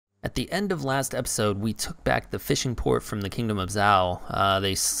At the end of last episode, we took back the fishing port from the Kingdom of Zhao.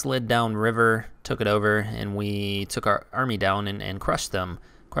 They slid down river, took it over, and we took our army down and crushed them.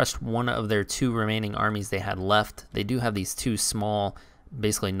 Crushed one of their two remaining armies they had left. They do have these two small,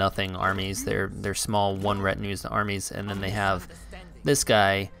 basically nothing armies. They're small one retinues armies, and then they have this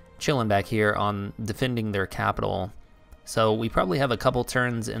guy chilling back here on defending their capital. So we probably have a couple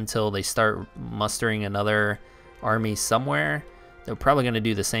turns until they start mustering another army somewhere. They're probably going to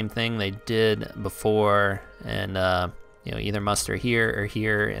do the same thing they did before, and either muster here or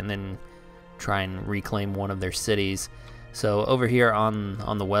here, and then try and reclaim one of their cities. So over here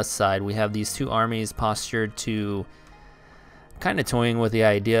on the west side, we have these two armies postured to kind of toying with the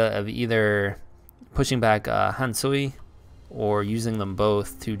idea of either pushing back Hansui or using them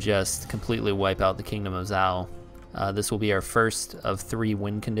both to just completely wipe out the Kingdom of Zhao. This will be our first of 3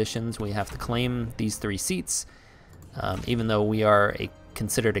 win conditions. We have to claim these 3 seats. Even though we are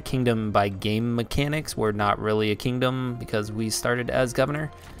considered a kingdom by game mechanics, we're not really a kingdom because we started as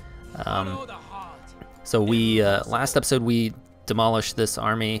governor. So we last episode we demolished this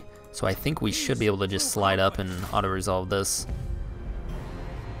army, so I think we should be able to just slide up and auto-resolve this.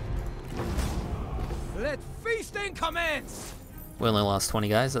 Let feasting commence! We only lost 20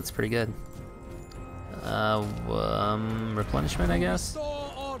 guys, that's pretty good. Replenishment, I guess?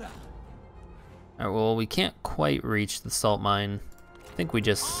 Alright, well, we can't quite reach the salt mine. I think we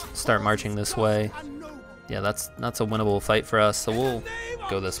just start marching this way. Yeah, that's a winnable fight for us, so we'll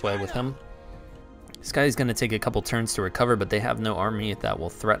go this way with him. This guy's going to take a couple turns to recover, but they have no army that will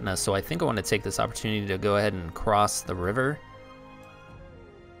threaten us, so I think I want to take this opportunity to go ahead and cross the river.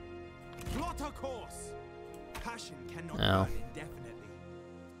 No.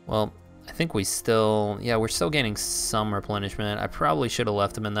 Well, I think we're still gaining some replenishment. I probably should have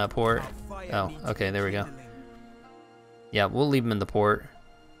left him in that port. Oh, okay, there we go. Yeah, we'll leave him in the port.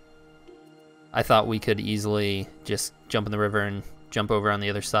 I thought we could easily just jump in the river and jump over on the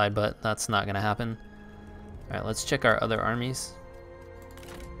other side, but that's not going to happen. Alright, let's check our other armies.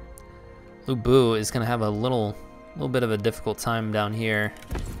 Liu Biao is going to have a little bit of a difficult time down here.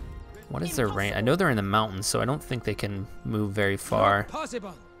 What is their range? I know they're in the mountains, so I don't think they can move very far.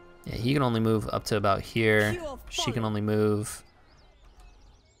 Yeah, he can only move up to about here. She can only move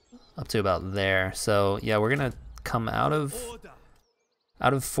up to about there. So yeah, we're gonna come out of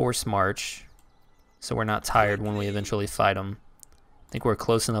force march, so we're not tired when we eventually fight them. I think we're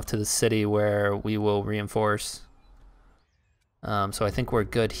close enough to the city where we will reinforce. So I think we're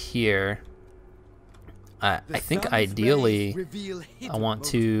good here. I think ideally I want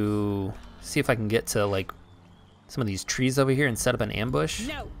to see if I can get to like some of these trees over here and set up an ambush.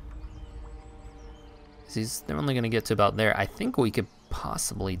 They're only going to get to about there. I think we could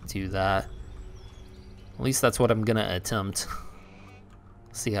possibly do that. At least that's what I'm going to attempt.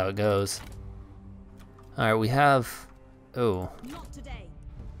 See how it goes. Alright, we have... Oh.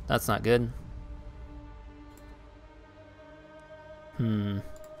 That's not good.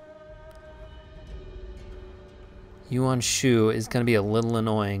 Yuan Shu is going to be a little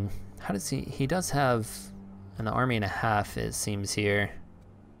annoying. How does he... He does have an army and a half, it seems here.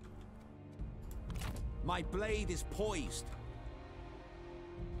 My blade is poised.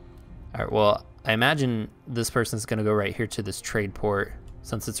 Alright, well, I imagine this person's going to go right here to this trade port.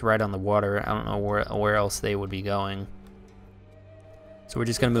 Since it's right on the water, I don't know where else they would be going. So we're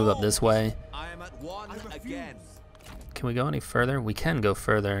just going to move up this way. I am at 1 again. Can we go any further? We can go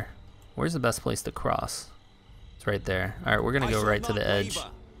further. Where's the best place to cross? It's right there. Alright, we're going to go right to the edge.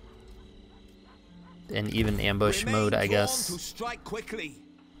 In even ambush mode, I guess. To strike quickly.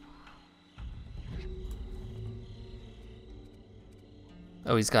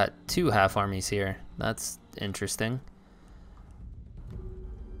 Oh, he's got 2 half armies here. That's interesting.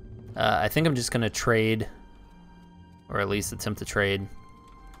 I think I'm just going to trade, or at least attempt to trade.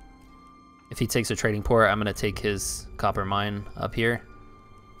 If he takes a trading port, I'm going to take his copper mine up here.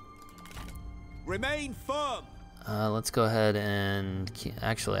 Remain firm. Let's go ahead and...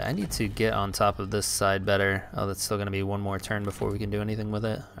 Actually, I need to get on top of this side better. Oh, that's still going to be one more turn before we can do anything with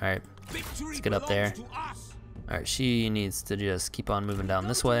it. Alright, let's get up there. Alright, she needs to just keep on moving down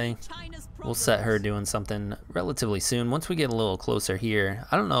this way. We'll set her doing something relatively soon. Once we get a little closer here,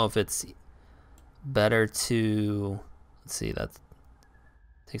 I don't know if it's better to... Let's see, that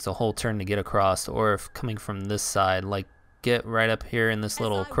takes a whole turn to get across, or if coming from this side, like get right up here in this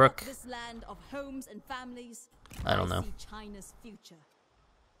little crook. I don't know.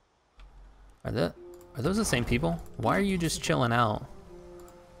 Are those the same people? Why are you just chilling out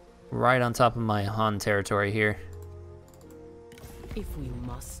right on top of my Han territory here? If we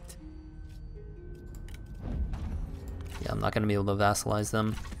must. Yeah, I'm not going to be able to vassalize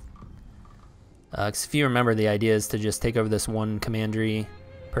them. 'Cause if you remember, the idea is to just take over this one commandery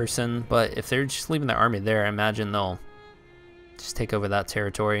person, but if they're just leaving their army there, I imagine they'll just take over that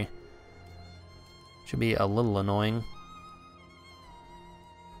territory. Should be a little annoying.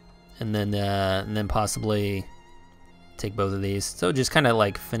 And then possibly take both of these. So just kind of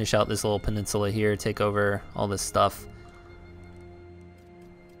like finish out this little peninsula here, take over all this stuff.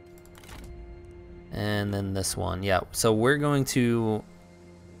 And then this one, yeah. So we're going to,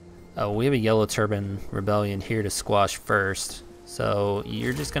 oh, we have a yellow turban rebellion here to squash first. So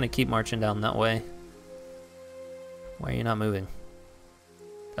you're just gonna keep marching down that way. Why are you not moving?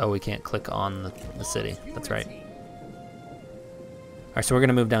 Oh, we can't click on the city, that's right. Alright, so we're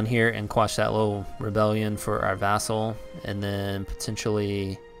gonna move down here and quash that little rebellion for our vassal, and then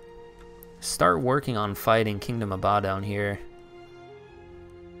potentially start working on fighting Kingdom of Ba down here.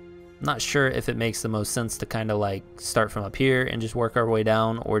 Not sure if it makes the most sense to kind of like start from up here and just work our way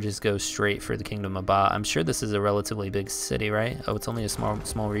down, or just go straight for the Kingdom of Ba. I'm sure this is a relatively big city, right? Oh, it's only a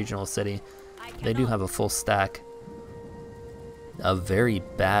small regional city. They do have a full stack of very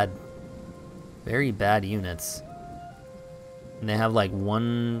bad units. And they have like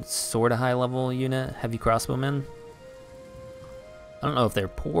one sort of high level unit, heavy crossbowmen. I don't know if they're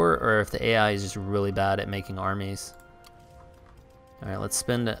poor or if the AI is just really bad at making armies. Alright, let's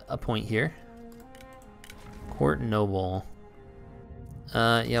spend a point here. Court Noble.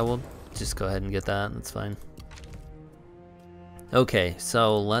 Yeah, we'll just go ahead and get that. That's fine. Okay,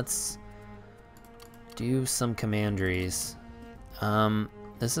 so let's do some commanderies.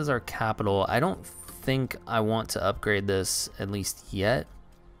 This is our capital. I don't think I want to upgrade this, at least yet.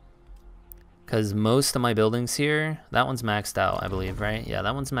 Because most of my buildings here, that one's maxed out, I believe, right? Yeah,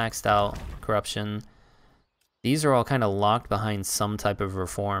 that one's maxed out. Corruption. These are all kind of locked behind some type of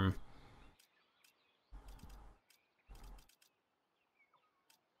reform.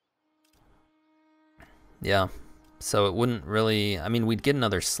 Yeah, so it wouldn't really, I mean, we'd get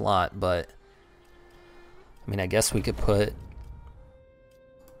another slot, but I mean, I guess we could put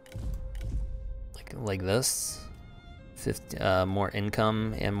like this, 50, more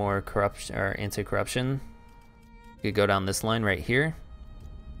income and more corruption or anti-corruption. We could go down this line right here,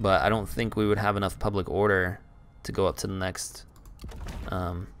 but I don't think we would have enough public order to go up to the next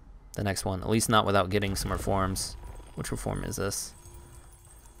one, at least not without getting some reforms. Which reform is this?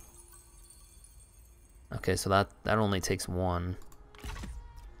 Okay, so that only takes one.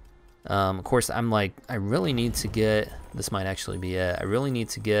 Of course, I'm like, I really need to get, this might actually be it, I really need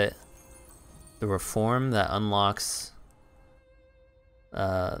to get the reform that unlocks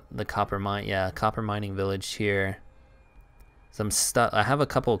the copper mine, yeah, copper mining village here. So I'm stuck, I have a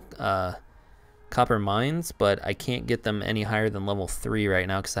couple copper mines, but I can't get them any higher than level 3 right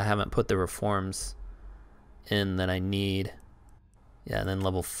now because I haven't put the reforms in that I need. Yeah, and then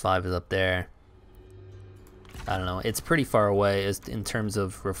level 5 is up there. I don't know, it's pretty far away as in terms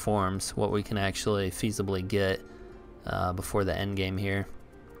of reforms, what we can actually feasibly get before the end game here.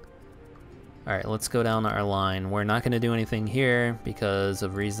 Alright, let's go down our line. We're not going to do anything here because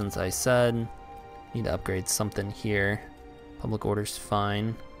of reasons I said. Need to upgrade something here. Public order's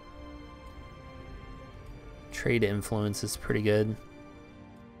fine. Trade influence is pretty good.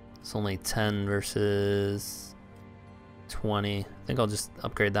 It's only 10 versus 20. I think I'll just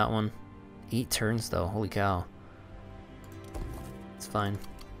upgrade that one. 8 turns though, holy cow. It's fine.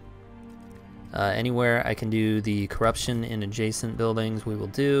 Anywhere I can do the corruption in adjacent buildings, we will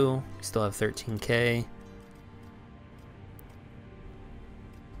do. We still have 13k. I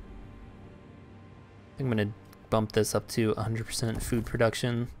think I'm gonna bump this up to 100% food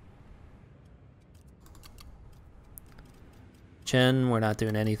production. Chen, we're not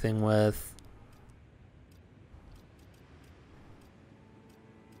doing anything with.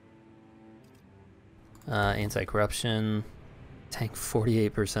 Anti-corruption. Tank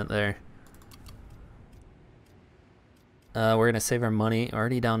 48% there. We're gonna save our money.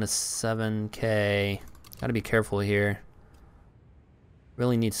 Already down to 7k. Gotta be careful here.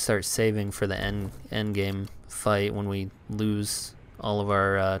 Really need to start saving for the end game fight when we lose all of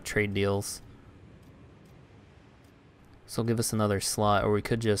our trade deals. So give us another slot, or we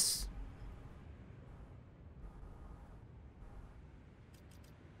could just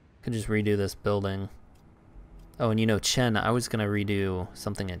redo this building. Oh, and you know, Chen, I was gonna redo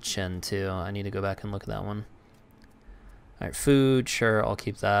something at Chen too. I need to go back and look at that one. Alright, food, sure, I'll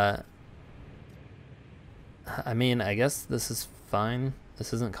keep that. I mean, I guess this is fine.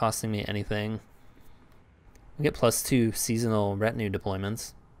 This isn't costing me anything. We get +2 seasonal retinue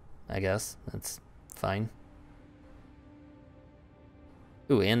deployments. I guess that's fine.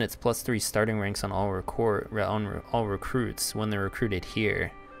 Ooh, and it's +3 starting ranks on all recruits when they're recruited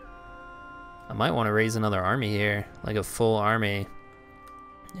here. I might want to raise another army here, like a full army,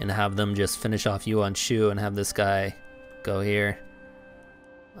 and have them just finish off Yuan Shu and have this guy go here.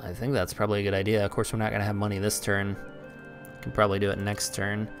 I think that's probably a good idea. Of course, we're not going to have money this turn. Can probably do it next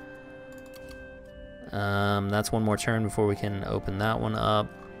turn. That's one more turn before we can open that one up.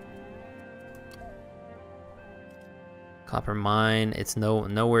 Copper mine, it's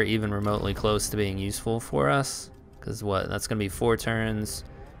nowhere even remotely close to being useful for us. Because what? That's going to be 4 turns,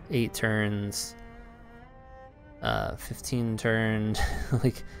 8 turns, 15 turns,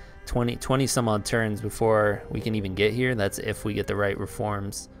 like 20 some odd turns before we can even get here. That's if we get the right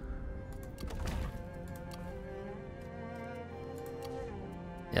reforms.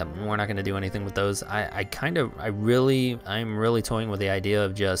 Yep, we're not going to do anything with those. I'm really toying with the idea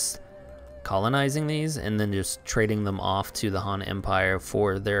of just colonizing these and then just trading them off to the Han Empire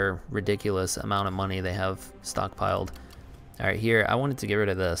for their ridiculous amount of money they have stockpiled. Alright, here, I wanted to get rid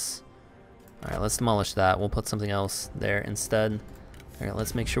of this. Alright, let's demolish that. We'll put something else there instead. Alright,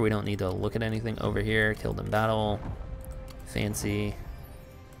 let's make sure we don't need to look at anything over here. Killed in battle. Fancy.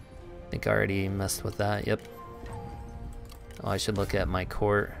 I think I already messed with that. Yep. Oh, I should look at my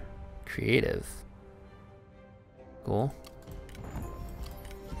court. Creative. Cool.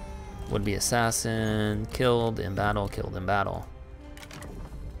 Would-be assassin. Killed in battle. Killed in battle.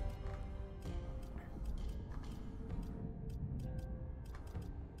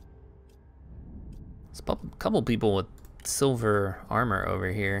 There's a couple people with silver armor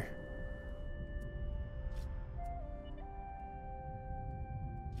over here.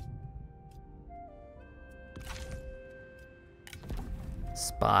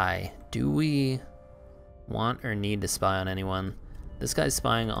 Spy. Do we want or need to spy on anyone? This guy's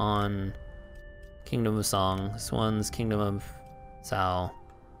spying on Kingdom of Song. This one's Kingdom of Cao.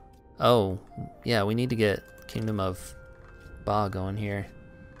 Oh, yeah, we need to get Kingdom of Ba going here.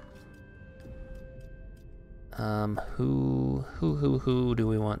 Who do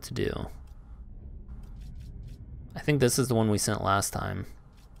we want to do? I think this is the one we sent last time.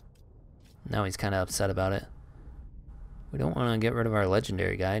 Now he's kind of upset about it. We don't want to get rid of our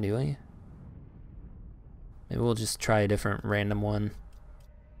legendary guy, do we? Maybe we'll just try a different random one.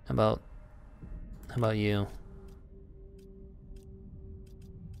 How about you?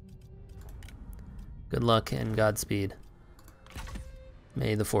 Good luck and Godspeed.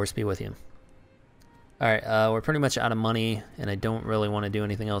 May the force be with you. Alright, we're pretty much out of money, and I don't really want to do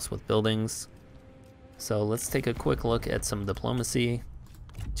anything else with buildings. So let's take a quick look at some diplomacy,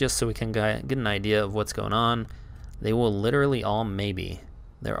 just so we can get an idea of what's going on. They will literally all maybe.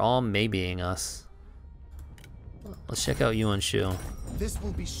 They're all maybeing us. Let's check out Yuan Shu. This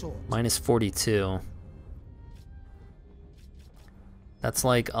will be short. Minus 42. That's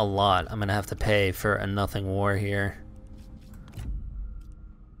like a lot I'm gonna have to pay for a nothing war here.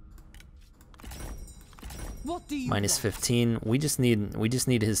 What do you Minus want? 15. We just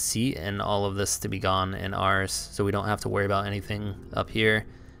need his seat and all of this to be gone and ours, so we don't have to worry about anything up here.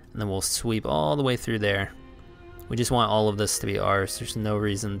 And then we'll sweep all the way through there. We just want all of this to be ours. There's no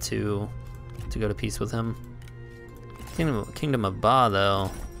reason to go to peace with him. Kingdom of Ba,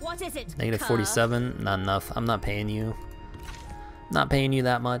 though. What is it? Negative 47. Not enough. I'm not paying you. Not paying you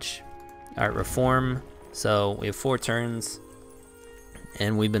that much. Alright, reform. So we have 4 turns.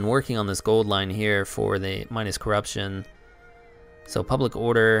 And we've been working on this gold line here for the minus corruption. So public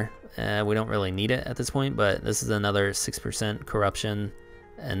order, we don't really need it at this point, but this is another 6% corruption.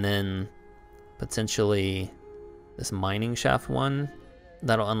 And then potentially this mining shaft one.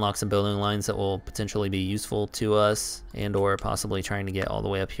 That'll unlock some building lines that will potentially be useful to us, and or possibly trying to get all the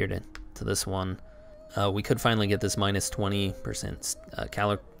way up here to this one. We could finally get this minus 20%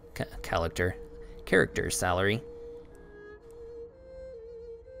 character salary.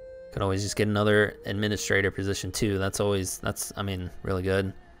 Could always just get another administrator position too. That's I mean, really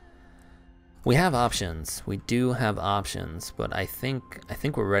good. We have options. We do have options, but I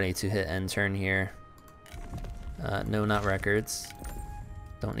think we're ready to hit end turn here. No, not records.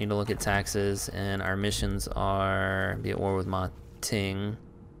 Don't need to look at taxes, and our missions are be at war with Ma Ting.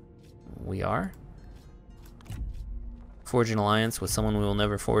 We are. Forge an alliance with someone we will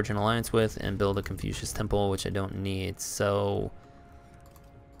never forge an alliance with, and build a Confucius temple, which I don't need. So,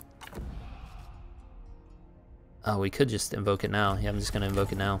 oh, we could just invoke it now. Yeah, I'm just gonna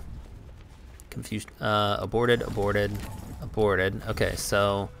invoke it now. Aborted. Okay,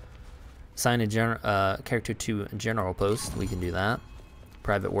 so assign a character to a general post. We can do that.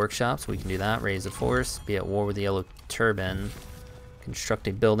 Private workshops, we can do that. Raise a force, be at war with the Yellow Turban. Construct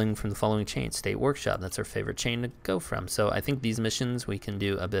a building from the following chain. State workshop, that's our favorite chain to go from. So I think these missions we can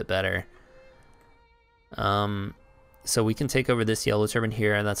do a bit better. So we can take over this yellow turban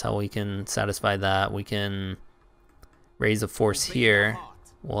here, and that's how we can satisfy that. We can raise a force here.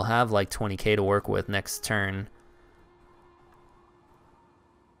 We'll have like 20k to work with next turn.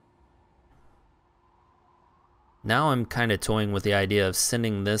 Now I'm kind of toying with the idea of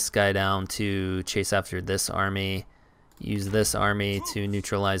sending this guy down to chase after this army, use this army to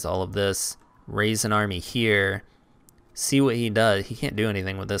neutralize all of this, raise an army here, see what he does. He can't do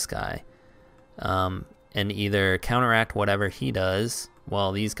anything with this guy. And either counteract whatever he does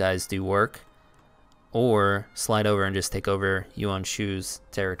while these guys do work, or slide over and just take over Yuan Shu's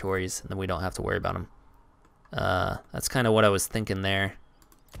territories, and then we don't have to worry about him. That's kind of what I was thinking there.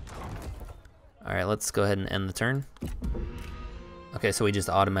 Alright, let's go ahead and end the turn. Okay, so we just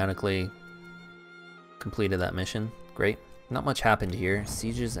automatically completed that mission. Great. Not much happened here.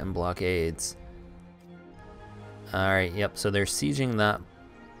 Sieges and blockades. Alright, yep, so they're sieging that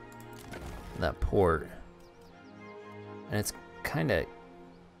port. And it's kind of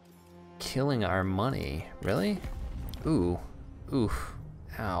killing our money. Really? Ooh. Oof.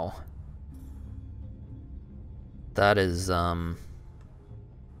 Ow. That is,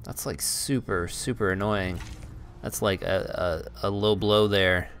 that's like super, super annoying. That's like a low blow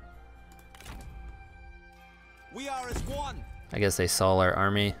there. We are as one. I guess they saw our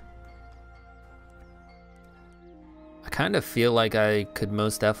army. I kind of feel like I could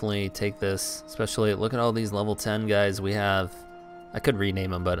most definitely take this, especially look at all these level 10 guys we have. I could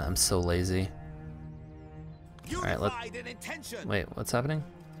rename them, but I'm so lazy. Alright, wait, what's happening?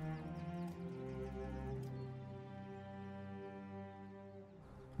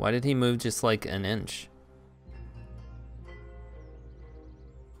 Why did he move just like an inch?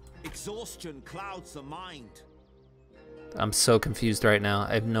 Exhaustion clouds the mind. I'm so confused right now.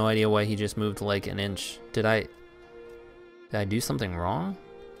 I have no idea why he just moved like an inch. Did I do something wrong?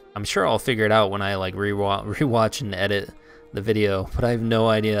 I'm sure I'll figure it out when I like rewatch and edit the video, but I have no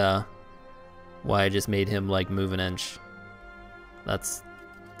idea why I just made him like move an inch. It's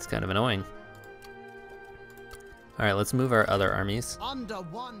kind of annoying. Alright, let's move our other armies.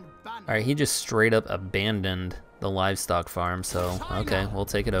 Alright, he just straight up abandoned the livestock farm, so okay, we'll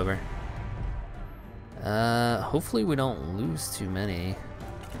take it over. Hopefully we don't lose too many.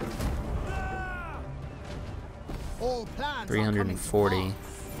 340.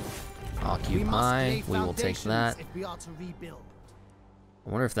 Occupy, we will take that. I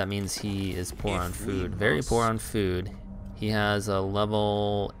wonder if that means he is poor on food. Very poor on food. He has a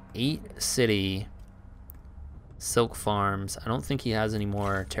level 8 city, silk farms. I don't think he has any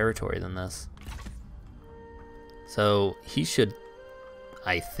more territory than this. So he should,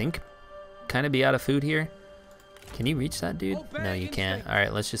 I think, kind of be out of food here. Can you reach that dude? No, you can't. All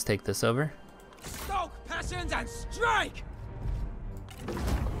right, let's just take this over. Stoke passions and strike.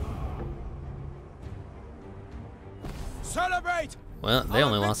 Celebrate. Well, they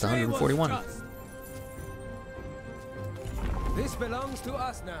only lost 141. This belongs to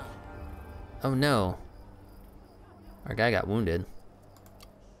us now. Oh no. Our guy got wounded.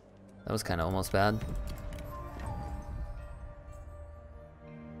 That was kind of almost bad.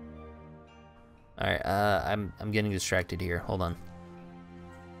 Alright, I'm getting distracted here. Hold on.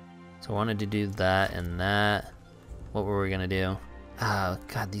 So I wanted to do that and that. What were we gonna do? Ah,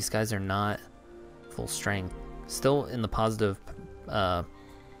 God, these guys are not full strength. Still in the positive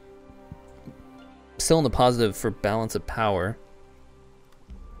for balance of power.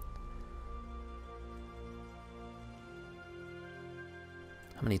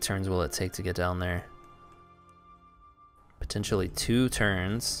 How many turns will it take to get down there? Potentially 2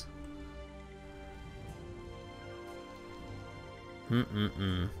 turns. I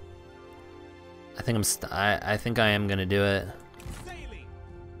think I think I am gonna do it.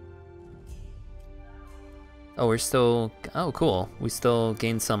 Oh, we're still. Oh, cool. We still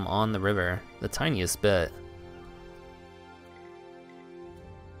gained some on the river, the tiniest bit.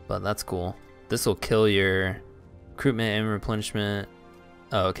 But that's cool. This will kill your recruitment and replenishment.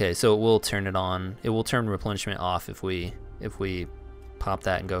 Oh, okay. So it will turn it on. It will turn replenishment off if we pop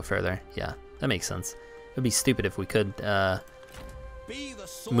that and go further. Yeah, that makes sense. It'd be stupid if we could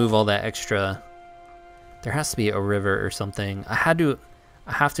move all that extra. There has to be a river or something. I have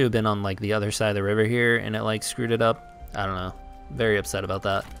to have been on like the other side of the river here, and it like screwed it up. I don't know. Very upset about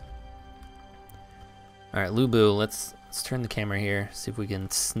that. All right, Lubu, let's turn the camera here. See if we can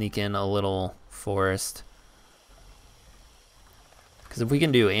sneak in a little forest. Because if we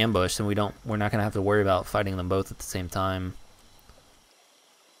can do ambush, then we're not gonna have to worry about fighting them both at the same time.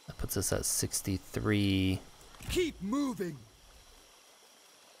 That puts us at 63. Keep moving.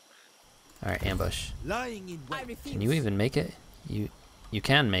 All right, ambush. Lying in wait. Can you even make it? You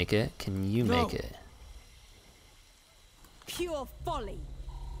can make it. Can you make it? Pure folly.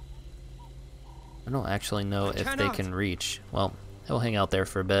 I don't actually know if they can reach. Well, he'll hang out there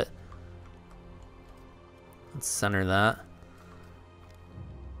for a bit. Let's center that.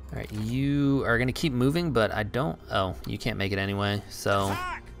 Alright, you are going to keep moving, but I don't... Oh, you can't make it anyway, so...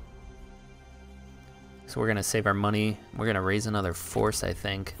 So we're going to save our money. We're going to raise another force, I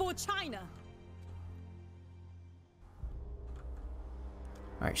think. For China.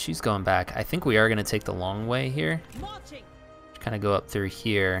 Alright, she's going back. I think we are going to take the long way here. Marching. Kind of go up through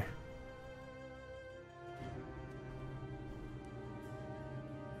here.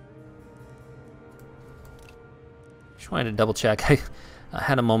 Just wanted to double check. I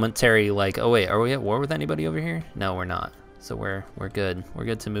had a momentary like, oh wait, are we at war with anybody over here? No, we're not. So we're good. We're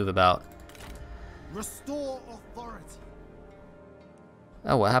good to move about. Restore authority.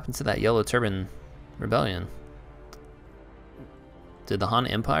 Oh, what happened to that Yellow Turban rebellion? Did the Han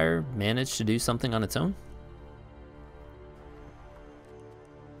Empire manage to do something on its own?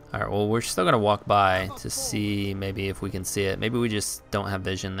 Alright, well, we're still gonna walk by to see maybe if we can see it. Maybe we just don't have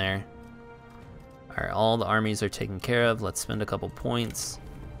vision there. Alright, all the armies are taken care of. Let's spend a couple points.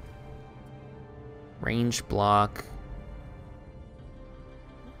 Range block.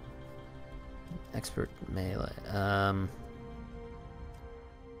 Expert melee. I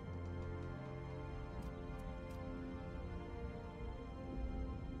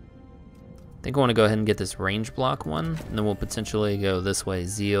think I want to go ahead and get this range block one, and then we'll potentially go this way.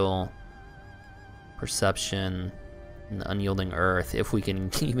 Zeal, Perception, and Unyielding Earth, if we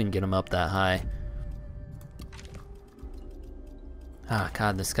can even get them up that high. Ah,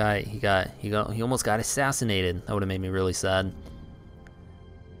 God, this guy, he almost got assassinated. That would have made me really sad.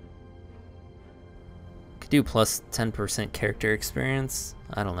 Could do plus 10% character experience.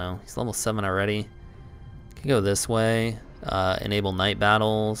 I don't know. He's level 7 already. Could go this way. Enable night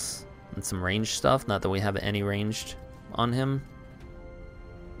battles and some ranged stuff. Not that we have any ranged on him.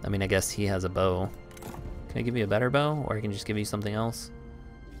 I mean, I guess he has a bow. Can I give you a better bow, or I can just give you something else?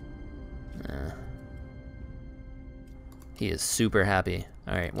 Nah. He is super happy.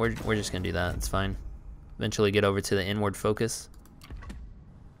 Alright, we're just gonna do that. It's fine. Eventually get over to the inward focus.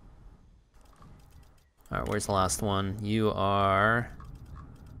 Alright, where's the last one? You are...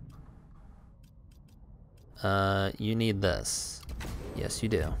 you need this. Yes, you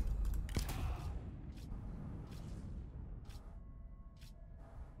do.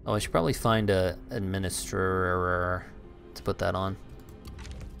 Oh, I should probably find a administrator to put that on.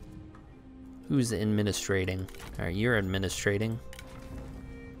 Who's administrating? Alright, you're administrating.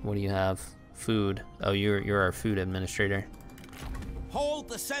 What do you have? Food. Oh, you're our food administrator. Hold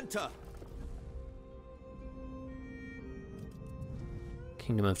the center.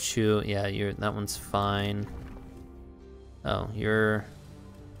 Kingdom of Chu. Yeah, that one's fine. Oh, you're...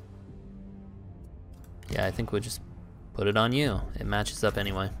 Yeah, I think we'll just put it on you. It matches up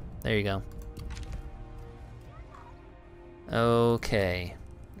anyway. There you go. Okay.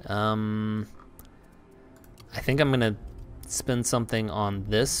 I think I'm gonna spend something on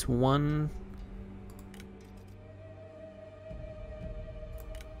this one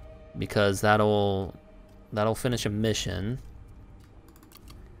because that'll finish a mission.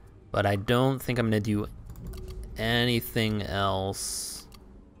 But I don't think I'm gonna do anything else.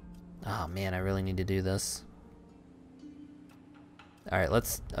 Oh man, I really need to do this.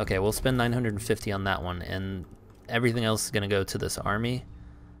 Alright, okay, we'll spend 950 on that one, and everything else is gonna go to this army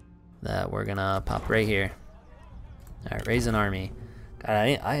that we're gonna pop right here. Alright, raise an army. God,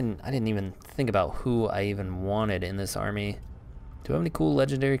 I didn't even think about who I even wanted in this army. Do I have any cool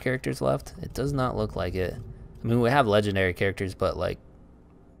legendary characters left? It does not look like it. I mean, we have legendary characters, but like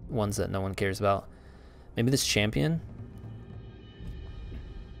ones that no one cares about. Maybe this champion?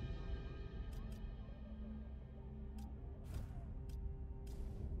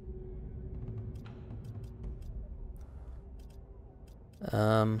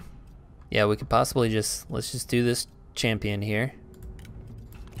 Yeah, we could possibly let's just do this champion here.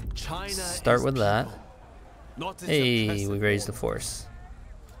 China Start with that. Not Hey, we raised the force.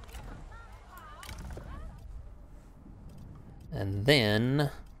 And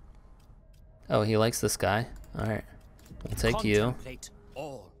then... Oh, he likes this guy. Alright. We'll take you.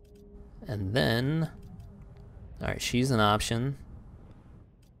 all. And then... Alright, she's an option.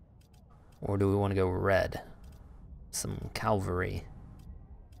 Or do we want to go red? Some cavalry.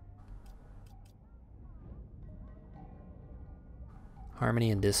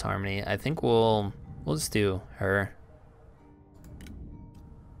 Harmony and disharmony. I think we'll just do her.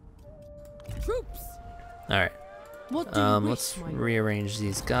 Troops. All right. What do you wish, Let's my lord? rearrange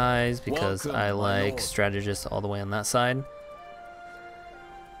these guys because Welcome, I my like lord. strategists all the way on that side.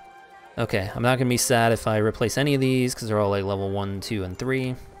 Okay, I'm not gonna be sad if I replace any of these because they're all like level 1, 2, and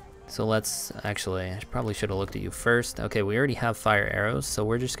 3. So let's actually, I probably should have looked at you first. Okay, we already have fire arrows, so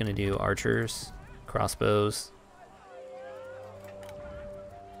we're just gonna do archers, crossbows.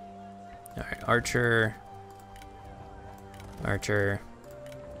 Alright, archer, archer,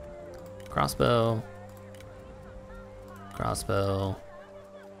 crossbow, crossbow,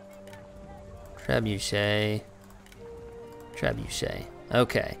 trebuchet, trebuchet.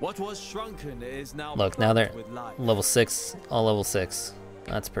 Okay. What was shrunken is now Look, now they're plucked with life. level 6, all level 6.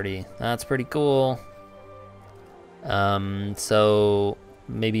 That's pretty cool. So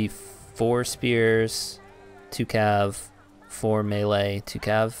maybe 4 spears, 2 cav, 4 melee, 2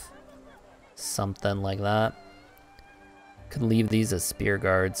 cav. Something like that. Could leave these as spear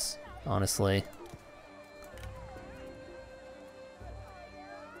guards, honestly.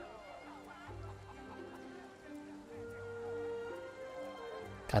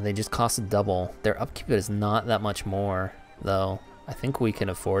 God, they just cost double. Their upkeep is not that much more, though. I think we can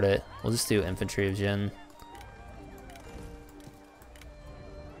afford it. We'll just do Infantry of Jin.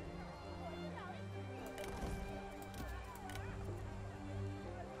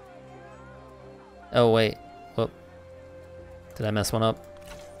 Oh, wait. Whoop. Did I mess one up?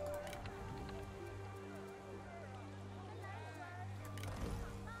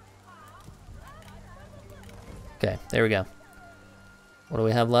 Okay, there we go. What do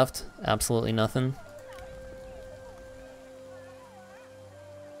we have left? Absolutely nothing.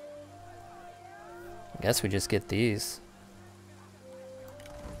 I guess we just get these.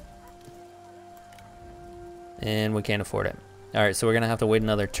 And we can't afford it. Alright, so we're gonna have to wait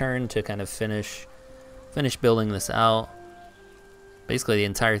another turn to kind of finish building this out. Basically the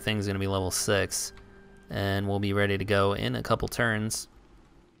entire thing's gonna be level 6. And we'll be ready to go in a couple turns.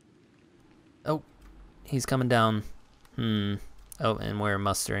 Oh, he's coming down. Oh, and we're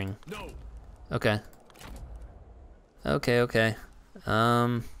mustering. No. Okay. Okay.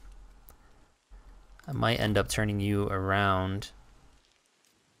 I might end up turning you around.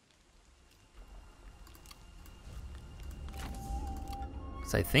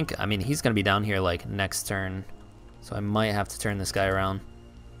 Cause I mean, he's gonna be down here like next turn. So I might have to turn this guy around.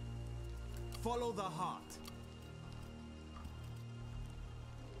 Follow the heart.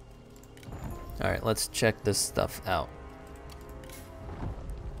 Alright, let's check this stuff out.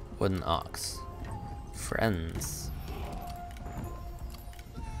 Wooden ox. Friends.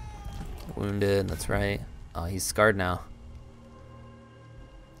 Wounded, that's right. Oh, he's scarred now.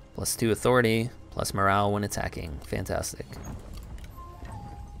 +2 authority, plus morale when attacking. Fantastic.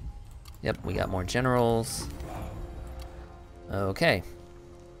 Yep, we got more generals. Okay.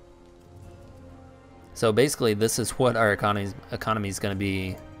 So basically, this is what our economy is going to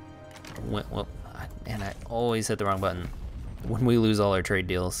be. Well, man, I always hit the wrong button. When we lose all our trade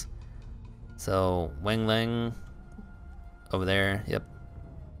deals. So, Wang Lang over there. Yep.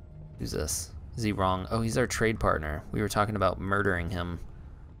 Who's this? Is he wrong? Oh, he's our trade partner. We were talking about murdering him.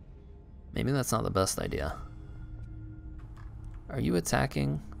 Maybe that's not the best idea. Are you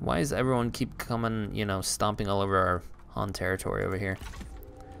attacking? Why does everyone keep coming, you know, stomping all over our Han territory over here?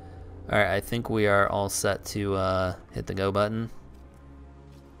 Alright, I think we are all set to hit the go button.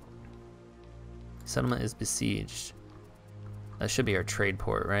 Settlement is besieged. That should be our trade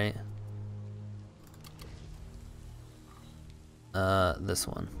port, right? This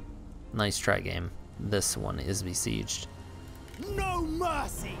one. Nice try, game. This one is besieged. No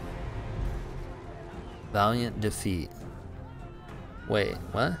mercy. Valiant defeat. Wait,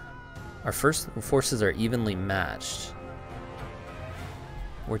 what? Our first forces are evenly matched.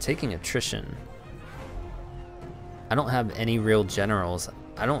 We're taking attrition. I don't have any real generals.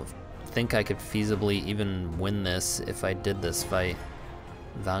 I don't think I could feasibly even win this if I did this fight.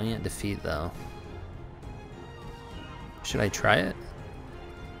 Valiant defeat, though. Should I try it?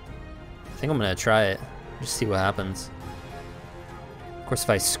 I think I'm gonna try it. Just see what happens. Of course, if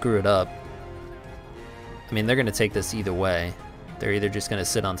I screw it up, I mean, they're gonna take this either way. They're either just gonna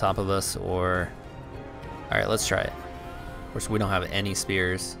sit on top of us or... Alright, let's try it. Of course, we don't have any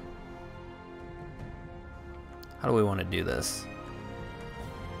spears. How do we want to do this?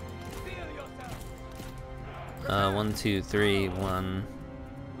 1, 2, 3, 1.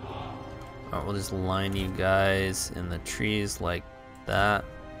 Alright, we'll just line you guys in the trees like that.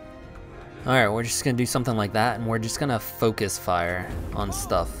 Alright, we're just gonna do something like that, and we're just gonna focus fire on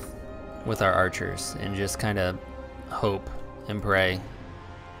stuff with our archers and just kind of hope and pray.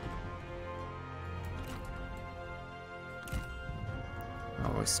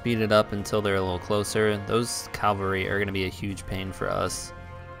 We'll speed it up until they're a little closer. Those cavalry are gonna be a huge pain for us.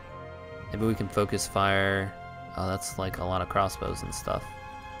 Maybe we can focus fire. Oh, that's like a lot of crossbows and stuff.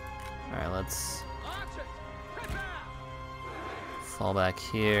 Alright, let's fall back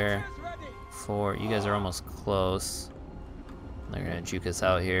here. You guys are almost close. They're gonna juke us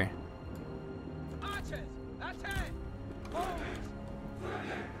out here.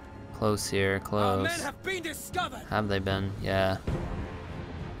 Close here, close. Have they been? Yeah.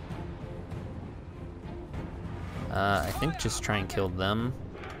 I think just try and kill them.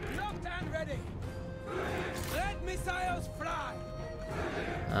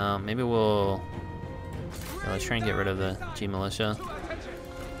 Maybe we'll... Yeah, let's try and get rid of the G militia.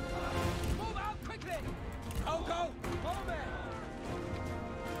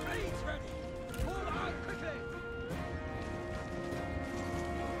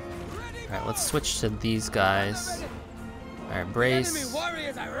 Alright, let's switch to these guys. Alright, brace.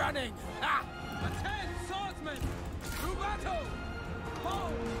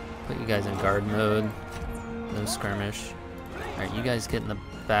 Put you guys in guard mode. No skirmish. Alright, you guys get in the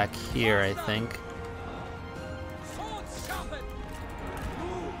back here, I think.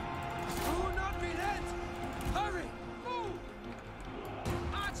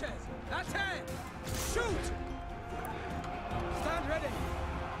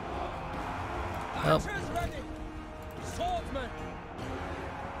 Oh. Swordsman.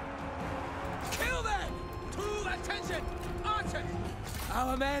 Kill them! To attention! Archers!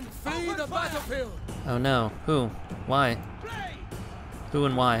 Our men flee the battlefield! Oh no. Who? Why? Who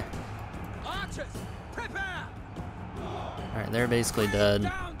and why? Archers, prepare! Alright, they're basically dead.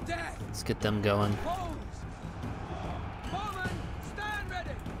 Let's get them going.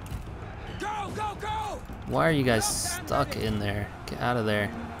 Go, go, go! Why are you guys stuck in there? Get out of there.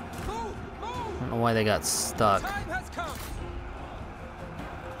 I don't know why they got stuck.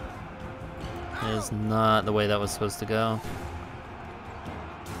 It is not the way that was supposed to go.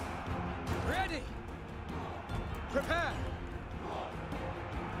 Ready. Prepare.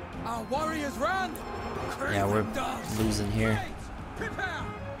 Our warriors run. Yeah, we're losing here.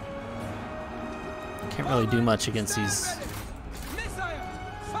 Can't really do much against these.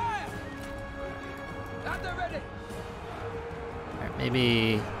 Alright,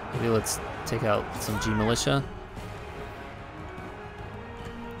 maybe let's take out some G militia.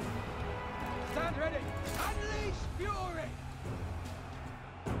 Stand ready. Unleash fury.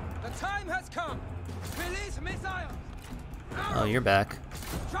 The time has come. Release missiles. Oh, you're back.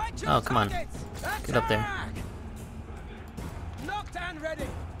 Oh, come on. Get up there. Knocked and ready.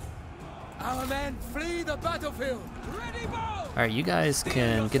 Our men flee the battlefield. Ready, bow. Alright, you guys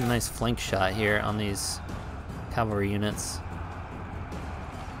can get a nice flank shot here on these cavalry units.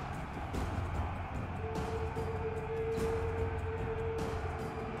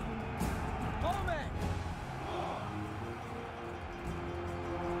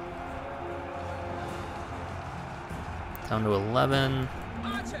 Down to 11.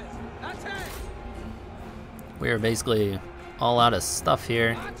 We are basically all out of stuff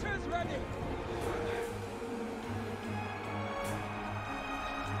here.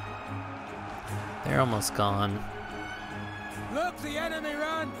 They're almost gone. Look, the enemy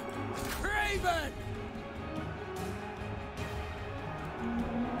run! Craven!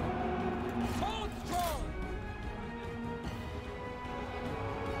 Hold strong!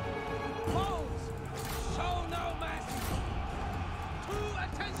 Foes! Show no mercy! To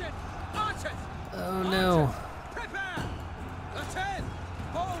attention! Archers! Oh no. Prepare! Attend!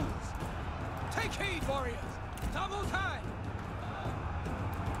 Foes! Take heed, warriors! Double time!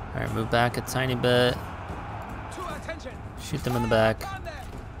 Alright, move back a tiny bit. To attention! Shoot them in the back.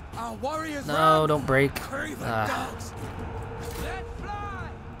 Our warriors No, run. don't break. Craven Ah. dogs! Let fly!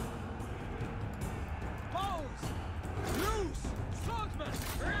 Bows! Loose! Swordsman!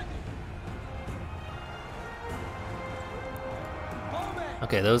 Ready! Bowman!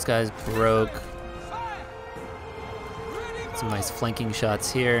 Okay, those guys broke. Fire! Ready, Some nice flanking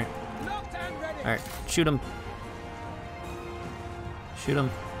shots here. Locked and ready! Alright, shoot them. Shoot them.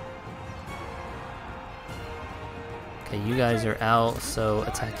 Okay, you guys are out, so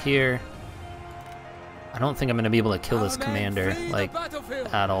attack here. I don't think I'm going to be able to kill this commander, like,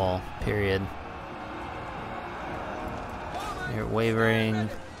 at all, period. You're wavering.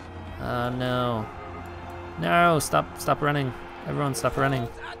 No. No, stop running. Everyone stop running.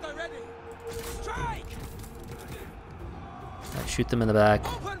 At the ready! Strike! Alright, shoot them in the back.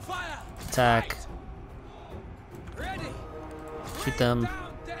 Open fire! Attack. Ready! Shoot them.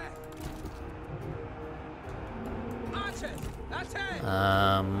 Down death! Archers!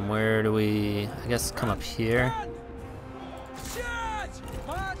 Attack! Where do we... I guess come up here. Charge!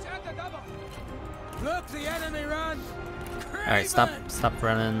 March at the double! Look, the enemy run! Alright, stop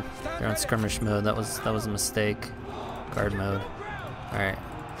running. They're on skirmish mode. That was a mistake. Guard mode. Alright.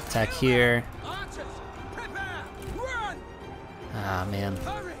 Attack here. Archers, prepare! Run! Ah, man.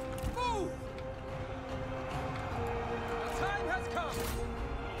 Hurry! Move! The time has come!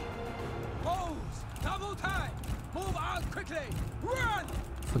 Pose! Double time! Move out quickly! Run!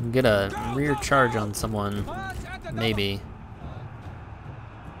 If we can get a rear charge on someone, March at the maybe.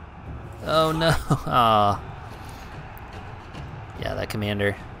 Oh no! Ah. Yeah, that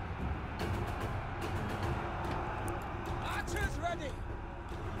commander. Archers ready!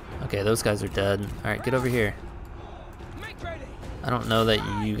 Okay, those guys are dead. Alright, get over here. Make ready! I don't know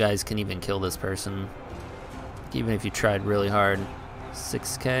that you guys can even kill this person. Even if you tried really hard.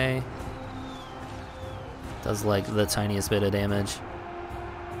 6k. Does like the tiniest bit of damage.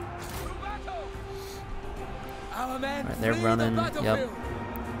 Our men Alright, they're flee the running. Yep. battlefield.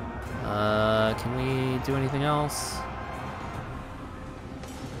 Can we do anything else?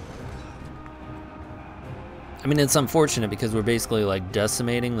 I mean, it's unfortunate because we're basically like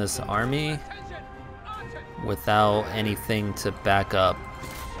decimating this army Attention! Archers! without anything to back up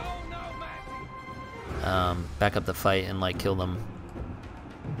Show no mercy! back up the fight and like kill them.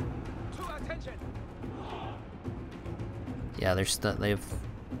 To attention! Yeah, they've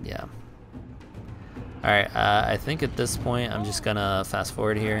yeah. Alright, I think at this point I'm just gonna fast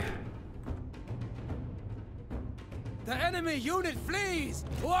forward here. The enemy unit flees!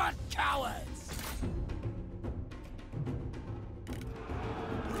 What cowards!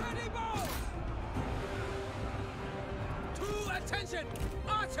 Ready, bow! To attention!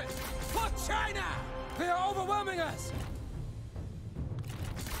 Archers! For China! They are overwhelming us!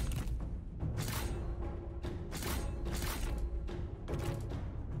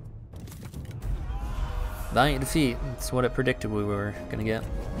 Valiant defeat. That's what it predicted we were gonna get.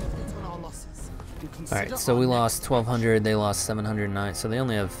 Alright, so we lost 1,200, they lost 709, so they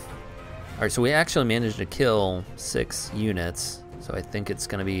only have... Alright, so we actually managed to kill 6 units, so I think it's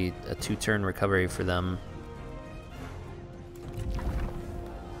gonna be a 2-turn recovery for them.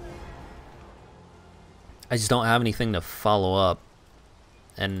 I just don't have anything to follow up,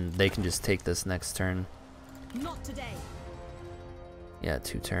 and they can just take this next turn. Not today. Yeah,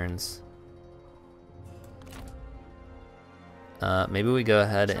 2 turns. Maybe we go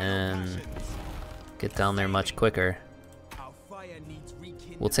ahead and get down there much quicker. Our fire needs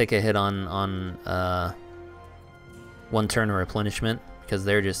rekindling. We'll take a hit on 1 turn of replenishment because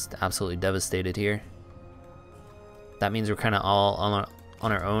they're just absolutely devastated here. That means we're kind of all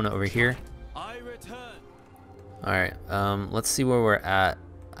on our own over here. I return. All right, let's see where we're at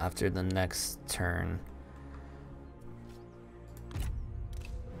after the next turn.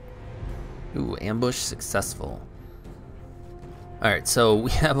 Ooh, ambush successful. Alright, so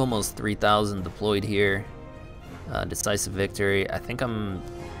we have almost 3,000 deployed here. Decisive victory. I think I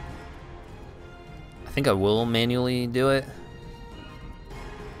will manually do it.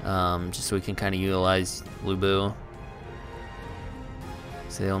 Just so we can kind of utilize Liu Biao.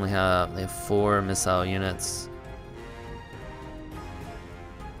 So they have 4 missile units.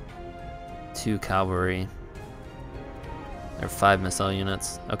 2 cavalry. There are 5 missile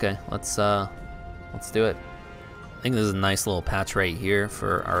units. Okay, let's do it. I think this is a nice little patch right here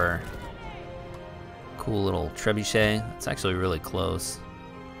for our cool little trebuchet. It's actually really close.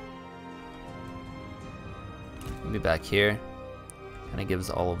 Maybe back here. Kind of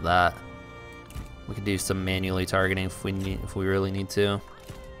gives all of that. We could do some manually targeting if we really need to.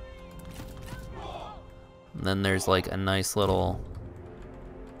 And then there's like a nice little.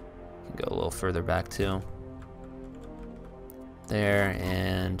 Can go a little further back too. There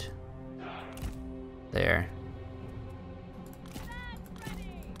and there.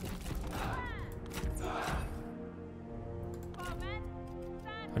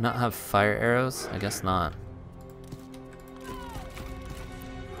 Do I not have fire arrows? I guess not.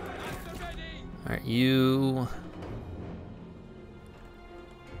 Alright, you...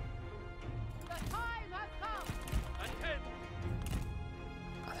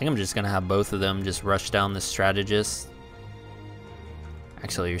 I think I'm just gonna have both of them just rush down the strategist.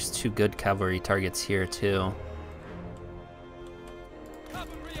 Actually, there's 2 good cavalry targets here too.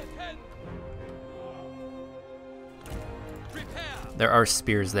 There are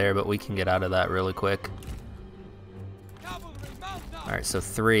spears there, but we can get out of that really quick. Alright, so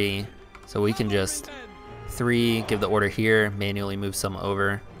 3. So we can just 3, give the order here, manually move some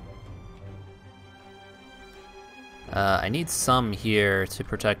over. I need some here to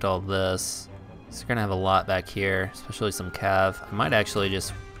protect all this. So we're gonna have a lot back here, especially some cav. I might actually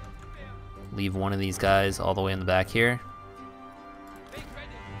just leave one of these guys all the way in the back here.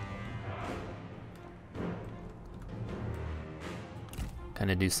 Kind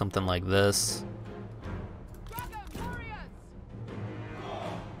of do something like this.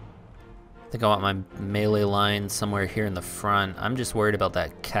 think I want my melee line somewhere here in the front. I'm just worried about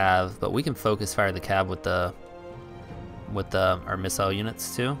that cav, but we can focus fire the cav with our missile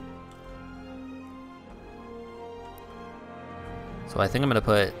units too. So I think I'm gonna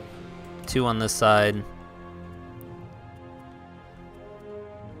put 2 on this side.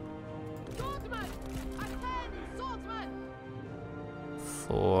 Swordsman! Attend, swordsman!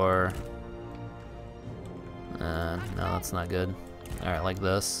 4. No, that's not good. All right, like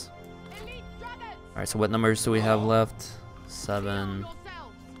this. Elite dragons! All right, so what numbers do we have left? 7.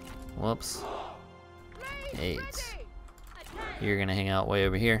 Yourselves! Whoops. Blaze 8. ready! Attack! You're gonna hang out way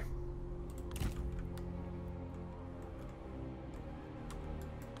over here.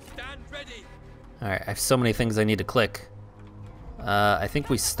 Stand ready. All right, I have so many things I need to click. I think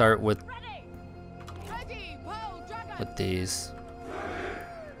we start with Ready! Ready, pearl dragon! with these.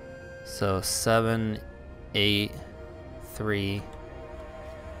 So 7, 8, 3.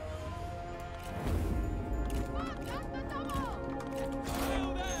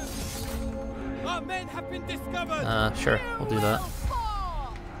 Kill them. Our men have been discovered. Sure, we'll do that.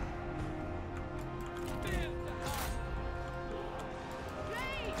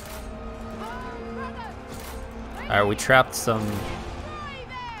 All right, we trapped some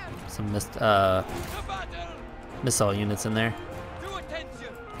missile units in there. To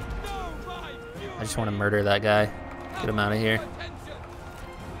attention. No, my fury. I just want to murder that guy. Get him out of here. Attention.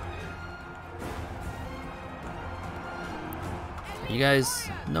 You guys,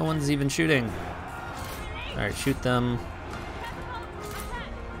 no one's even shooting. All right, shoot them.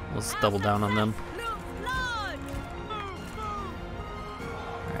 We'll just double down on them.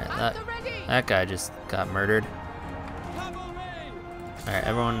 All right, that guy just got murdered. Cavalry. All right,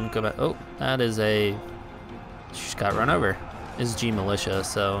 everyone go back. Oh, that is a. She just got run over. This is G militia,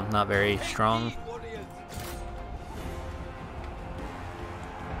 so not very strong. Warriors.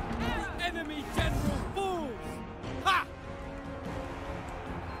 The enemy general falls. Ha!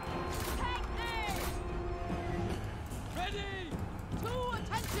 Ready. To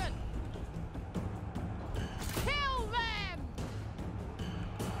attention! Kill them!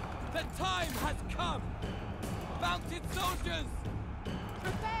 The time has come. Mounted soldiers.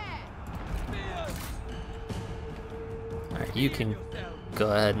 Prepare! Spears. All right, you can Yourselves.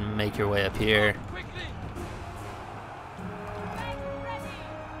 go ahead and make your way up here. Quickly.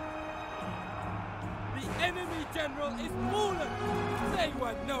 The enemy general is fallen. They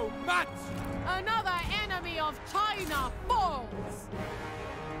were no match. Another enemy of China falls!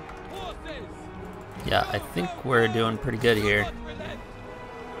 Horses. Yeah, I think we're doing pretty good here. Not relent.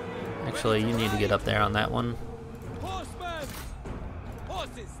 Actually, you need to get up there on that one. Horsemen.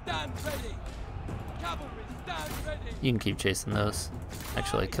 Horses stand ready. Cavalry stand ready. You can keep chasing those.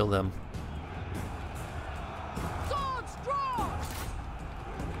 Actually, kill them. Swords drawn!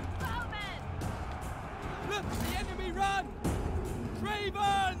 Bowmen! Look, the enemy run.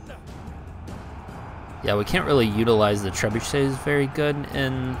 Craven. Yeah, we can't really utilize the trebuchets very good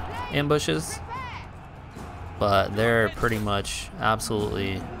in ambushes, but they're pretty much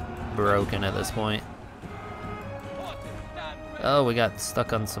absolutely broken at this point. Horses stand ready. Oh, we got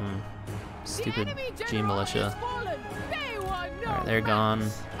stuck on some stupid G militia. Alright, they're gone.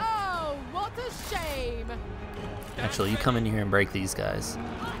 Oh, what a shame! Actually, you come in here and break these guys.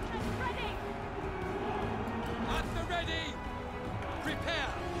 At the ready. Prepare.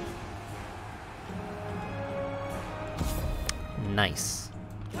 Nice.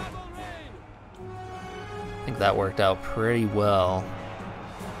 Cavalry. I think that worked out pretty well.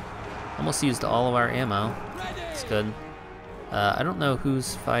 Almost used all of our ammo. Ready. That's good. I don't know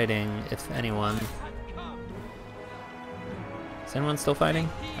who's fighting, if anyone. Has come. Is anyone still fighting?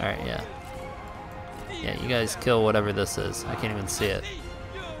 Alright, yeah. Yeah, you guys kill whatever this is. I can't even see it.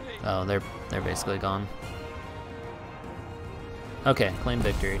 Oh, they're basically gone. Okay, claim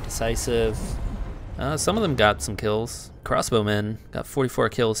victory. Decisive. Some of them got some kills. Crossbowmen got 44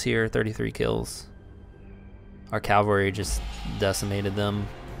 kills here, 33 kills. Our cavalry just decimated them.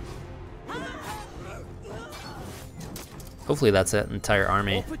 Hopefully that's that entire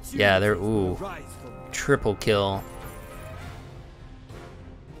army. Yeah, they're, ooh, triple kill.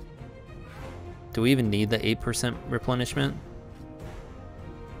 Do we even need the 8% replenishment?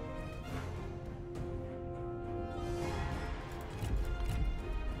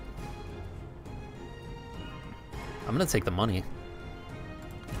 I'm gonna take the money.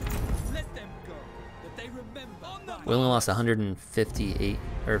 Let them go. That they remember. On the We only lost 158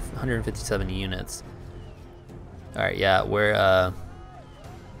 or 157 units. All right, yeah, we're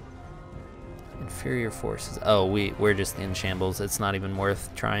inferior forces. Oh, we're just in shambles. It's not even worth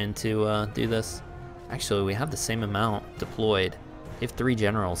trying to do this. Actually, we have the same amount deployed. We have 3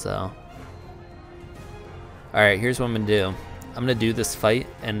 generals though. Alright, here's what I'm gonna do. I'm gonna do this fight,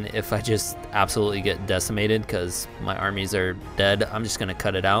 and if I just absolutely get decimated because my armies are dead, I'm just gonna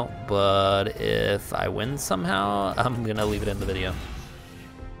cut it out. But if I win somehow, I'm gonna leave it in the video.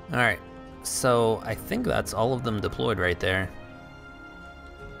 Alright, so I think that's all of them deployed right there.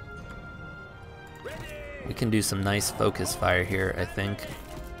 We can do some nice focus fire here, I think.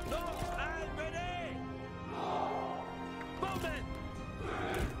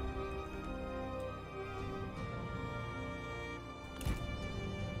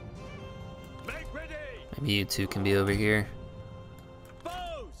 Maybe you two can be over here.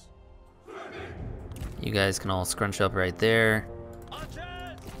 You guys can all scrunch up right there.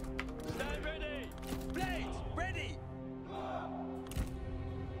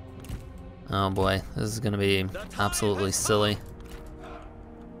 Oh boy, this is gonna be absolutely silly.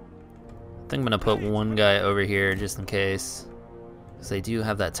 I think I'm gonna put one guy over here just in case, because they do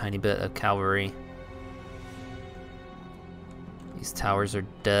have that tiny bit of cavalry. These towers are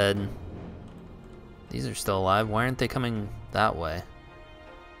dead. These are still alive. Why aren't they coming that way?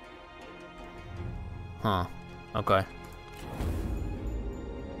 Huh. Okay.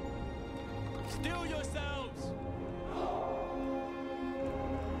 Steel yourselves.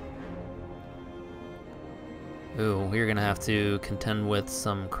 Ooh, we're gonna have to contend with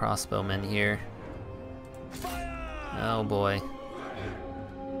some crossbowmen here. Oh boy.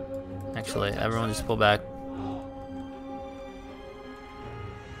 Actually, everyone just pull back.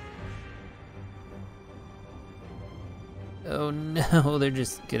 Oh no, they're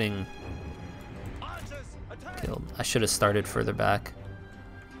just getting killed. I should have started further back.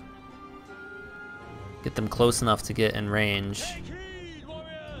 Get them close enough to get in range.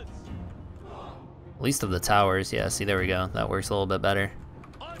 At least of the towers. Yeah, see, there we go. That works a little bit better.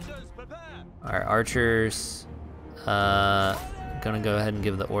 Alright, archers. Gonna go ahead and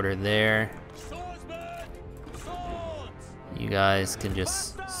give the order there. You guys can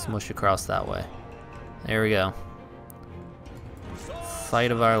just smush across that way. There we go. Fight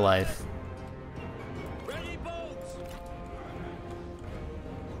of our life. I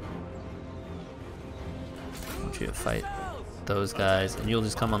want you to fight those guys, and you'll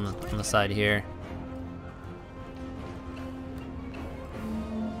just come on the side here.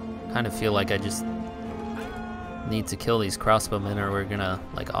 Kind of feel like I just need to kill these crossbowmen, or we're gonna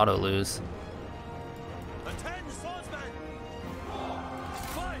like auto lose.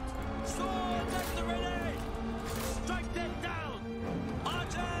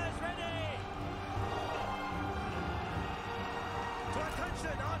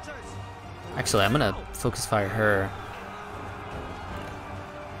 Actually, I'm gonna focus fire her.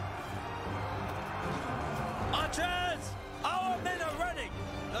 Archers! Our men are running!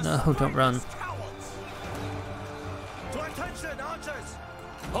 No, don't run. To attention, archers!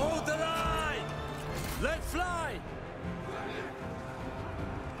 Hold the line! Let fly!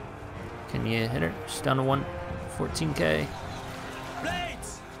 Can you hit her? She's down to 114k.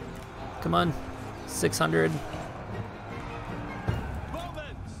 Blades! Come on, 600.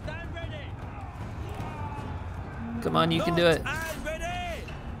 Bowmen, stand ready! Come on, you can do it. And ready!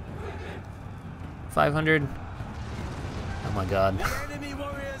 500. Oh my god. The enemy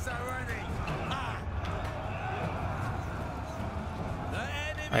warriors are running! Ah. The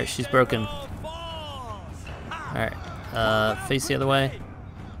enemy Alright, she's broken. general falls! Ah. Alright, face the other way.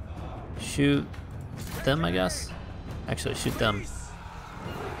 Shoot them, I guess. Actually, shoot them.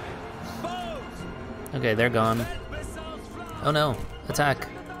 Bows! Okay, they're gone. Missiles fly! Oh no, attack.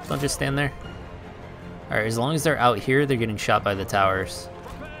 Don't just stand there. Alright, as long as they're out here, they're getting shot by the towers.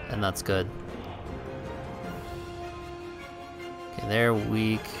 And that's good. Okay, they're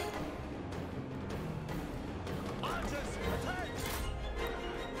weak.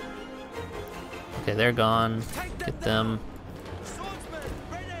 Okay, they're gone. Get them. Swordsmen,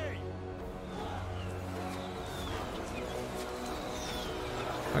 ready!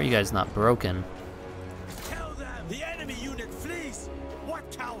 How are you guys not broken? Tell them the enemy unit flees! What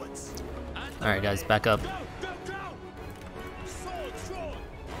cowards! Alright guys, back up. Go, go, go! Sword, sword!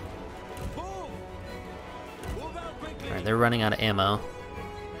 Move! Move out quickly! Alright, they're running out of ammo.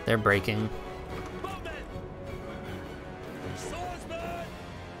 They're breaking. Bowmen! Swordsmen!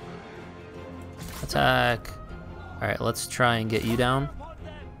 Attack. Alright, let's try and get you down. Upon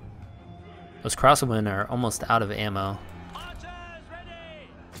them! Those crossbowmen are almost out of ammo. Archers, ready!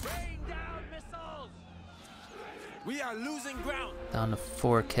 Rain down missiles! We are losing ground! Down to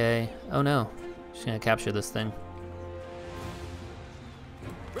 4k. Oh no. She's gonna capture this thing.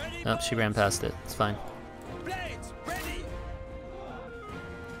 Ready, Oh, she ran past it. It's fine. blades, ready!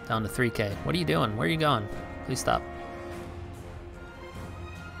 Down to 3k. What are you doing? Where are you going? Please stop.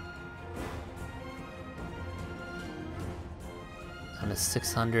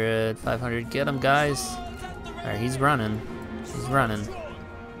 600, 500. Get him, guys. Alright, he's running. He's running.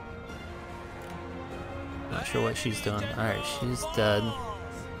 Not sure what she's doing. Alright, she's dead.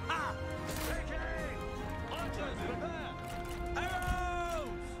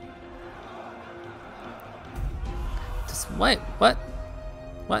 Just wait, what?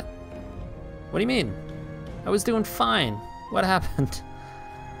 What? What do you mean? I was doing fine. What happened?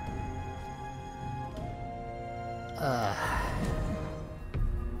 I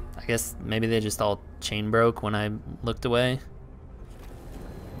guess maybe they just all chain broke when I looked away.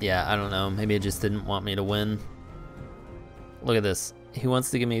 Yeah, I don't know. Maybe it just didn't want me to win. Look at this. He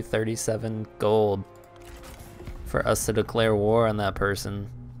wants to give me 37 gold for us to declare war on that person.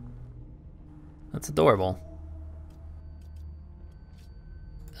 That's adorable.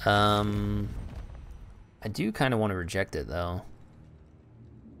 I do kind of want to reject it though.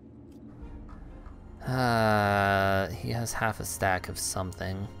 He has half a stack of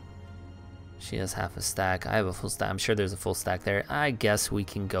something. She has half a stack. I have a full stack. I'm sure there's a full stack there. I guess we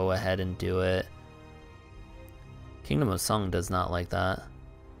can go ahead and do it. Kingdom of Song does not like that.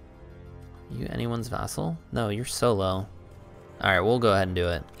 You anyone's vassal? No, you're solo. Alright, we'll go ahead and do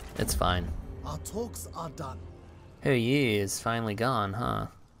it. It's fine. Our talks are done. Oh, Yi is finally gone, huh?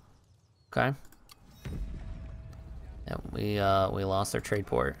 Okay. Yeah, we lost our trade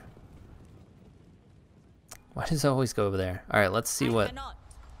port. Why does it always go over there? Alright, let's see what...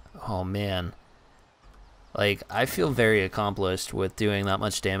 Oh man. Like, I feel very accomplished with doing that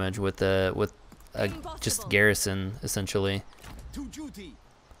much damage with a just garrison, essentially.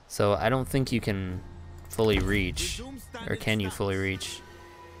 So I don't think you can fully reach. Or can you fully reach?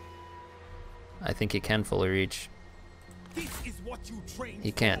 I think it can fully reach.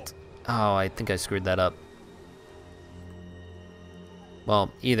 He can't. Oh, I think I screwed that up. Well,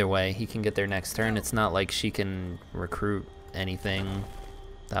 either way, he can get there next turn. It's not like she can recruit anything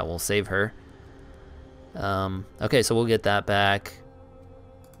that will save her. Okay, so we'll get that back.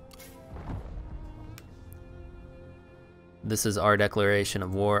 This is our declaration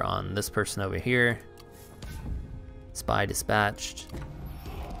of war on this person over here. Spy dispatched.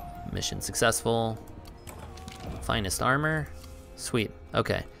 Mission successful. Finest armor. Sweet.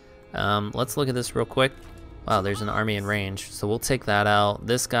 Okay. Let's look at this real quick. Wow, there's an army in range, so we'll take that out.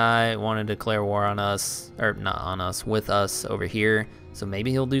 This guy wanted to declare war on us, or not on us, with us over here. So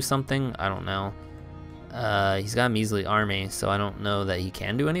maybe he'll do something. I don't know. He's got a measly army, so I don't know that he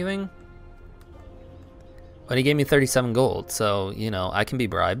can do anything. But he gave me 37 gold, so, you know, I can be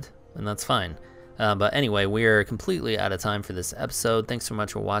bribed, and that's fine. But anyway, we're completely out of time for this episode. Thanks so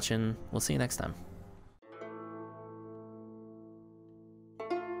much for watching. We'll see you next time.